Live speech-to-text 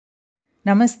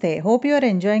Namaste. Hope you are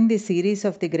enjoying the series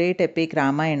of the great epic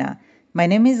Ramayana. My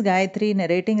name is Gayatri,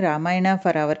 narrating Ramayana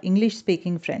for our English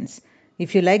speaking friends.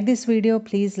 If you like this video,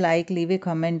 please like, leave a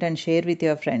comment, and share with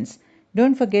your friends.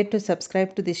 Don't forget to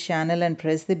subscribe to this channel and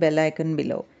press the bell icon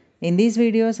below. In these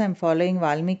videos, I am following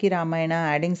Valmiki Ramayana,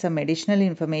 adding some additional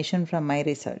information from my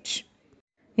research.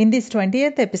 In this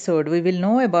 20th episode, we will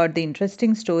know about the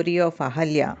interesting story of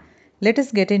Ahalya. Let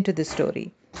us get into the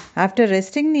story. After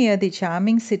resting near the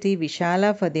charming city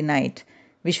Vishala for the night,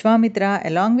 Vishwamitra,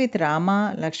 along with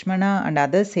Rama, Lakshmana, and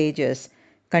other sages,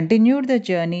 continued the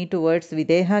journey towards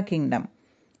Videha kingdom.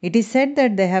 It is said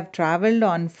that they have travelled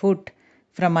on foot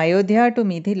from Ayodhya to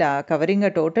Mithila, covering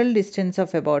a total distance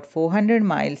of about 400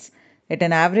 miles at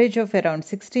an average of around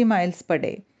 60 miles per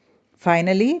day.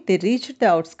 Finally, they reached the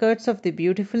outskirts of the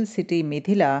beautiful city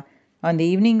Mithila on the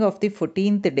evening of the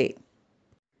 14th day.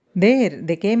 There,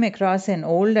 they came across an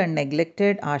old and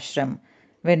neglected ashram.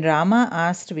 When Rama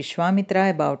asked Vishwamitra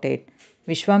about it,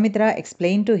 Vishwamitra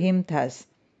explained to him thus: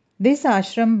 This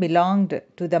ashram belonged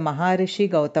to the Marharshi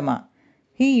Gowthama.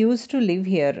 He used to live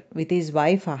here with his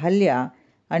wife Ahalya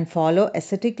and follow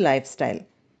ascetic lifestyle.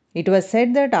 It was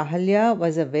said that Ahalya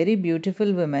was a very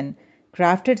beautiful woman,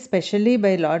 crafted specially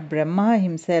by Lord Brahma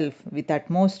himself with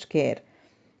utmost care.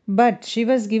 But she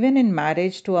was given in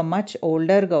marriage to a much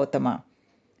older Gautama.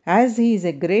 As he is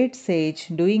a great sage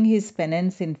doing his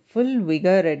penance in full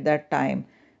vigor at that time,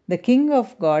 the king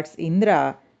of gods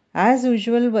Indra, as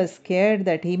usual, was scared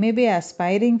that he may be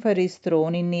aspiring for his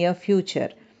throne in near future.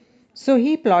 So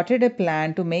he plotted a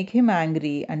plan to make him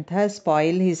angry and thus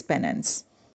spoil his penance.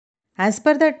 As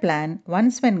per that plan,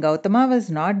 once when Gautama was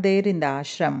not there in the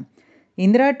ashram,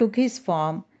 Indra took his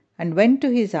form and went to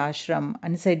his ashram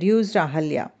and seduced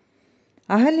Ahalya.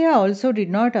 Ahalya also did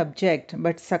not object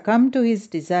but succumbed to his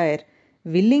desire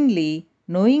willingly,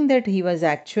 knowing that he was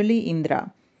actually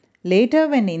Indra. Later,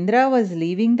 when Indra was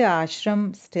leaving the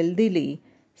ashram stealthily,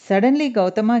 suddenly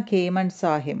Gautama came and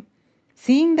saw him.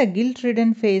 Seeing the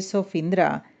guilt-ridden face of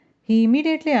Indra, he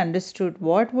immediately understood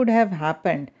what would have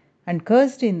happened and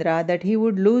cursed Indra that he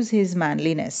would lose his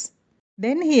manliness.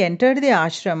 Then he entered the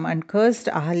ashram and cursed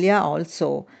Ahalya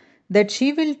also, that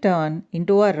she will turn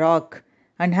into a rock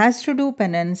and has to do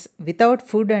penance without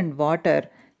food and water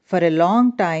for a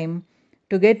long time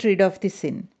to get rid of the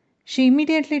sin. She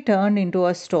immediately turned into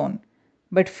a stone.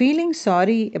 But feeling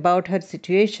sorry about her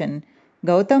situation,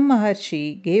 Gautam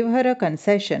Maharshi gave her a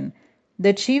concession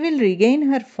that she will regain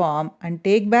her form and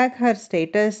take back her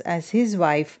status as his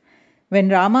wife when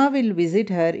Rama will visit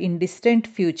her in distant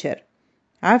future.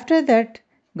 After that,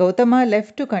 Gautama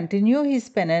left to continue his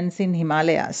penance in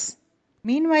Himalayas.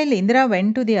 Meanwhile, Indra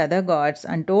went to the other gods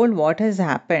and told what has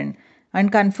happened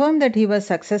and confirmed that he was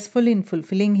successful in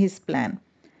fulfilling his plan.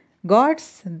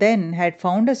 Gods then had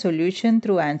found a solution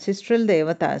through ancestral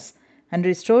devatas and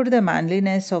restored the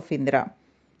manliness of Indra.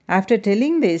 After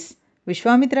telling this,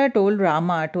 Vishwamitra told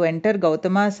Rama to enter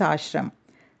Gautama's ashram.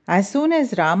 As soon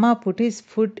as Rama put his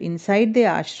foot inside the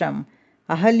ashram,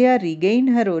 Ahalya regained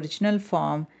her original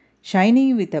form,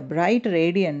 shining with a bright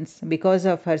radiance because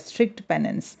of her strict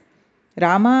penance.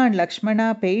 Rama and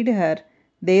Lakshmana paid her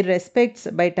their respects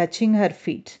by touching her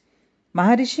feet.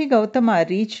 Maharishi Gowthama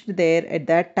reached there at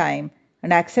that time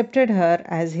and accepted her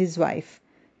as his wife.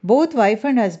 Both wife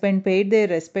and husband paid their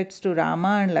respects to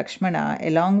Rama and Lakshmana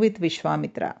along with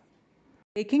Vishwamitra.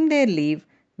 Taking their leave,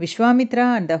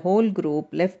 Vishwamitra and the whole group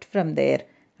left from there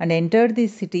and entered the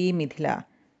city Mithila.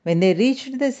 When they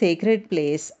reached the sacred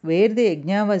place where the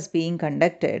yajna was being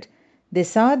conducted, they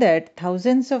saw that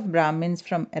thousands of Brahmins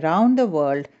from around the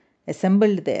world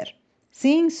assembled there.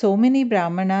 Seeing so many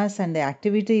Brahmanas and the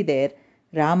activity there,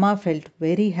 Rama felt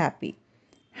very happy.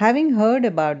 Having heard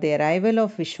about the arrival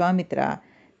of Vishwamitra,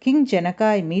 King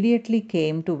Janaka immediately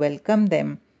came to welcome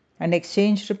them and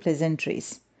exchanged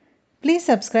pleasantries. Please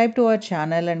subscribe to our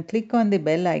channel and click on the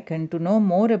bell icon to know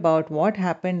more about what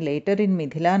happened later in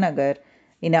Mithila Nagar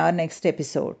in our next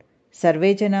episode.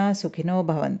 Sarve Jana Sukhino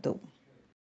Bhavantu.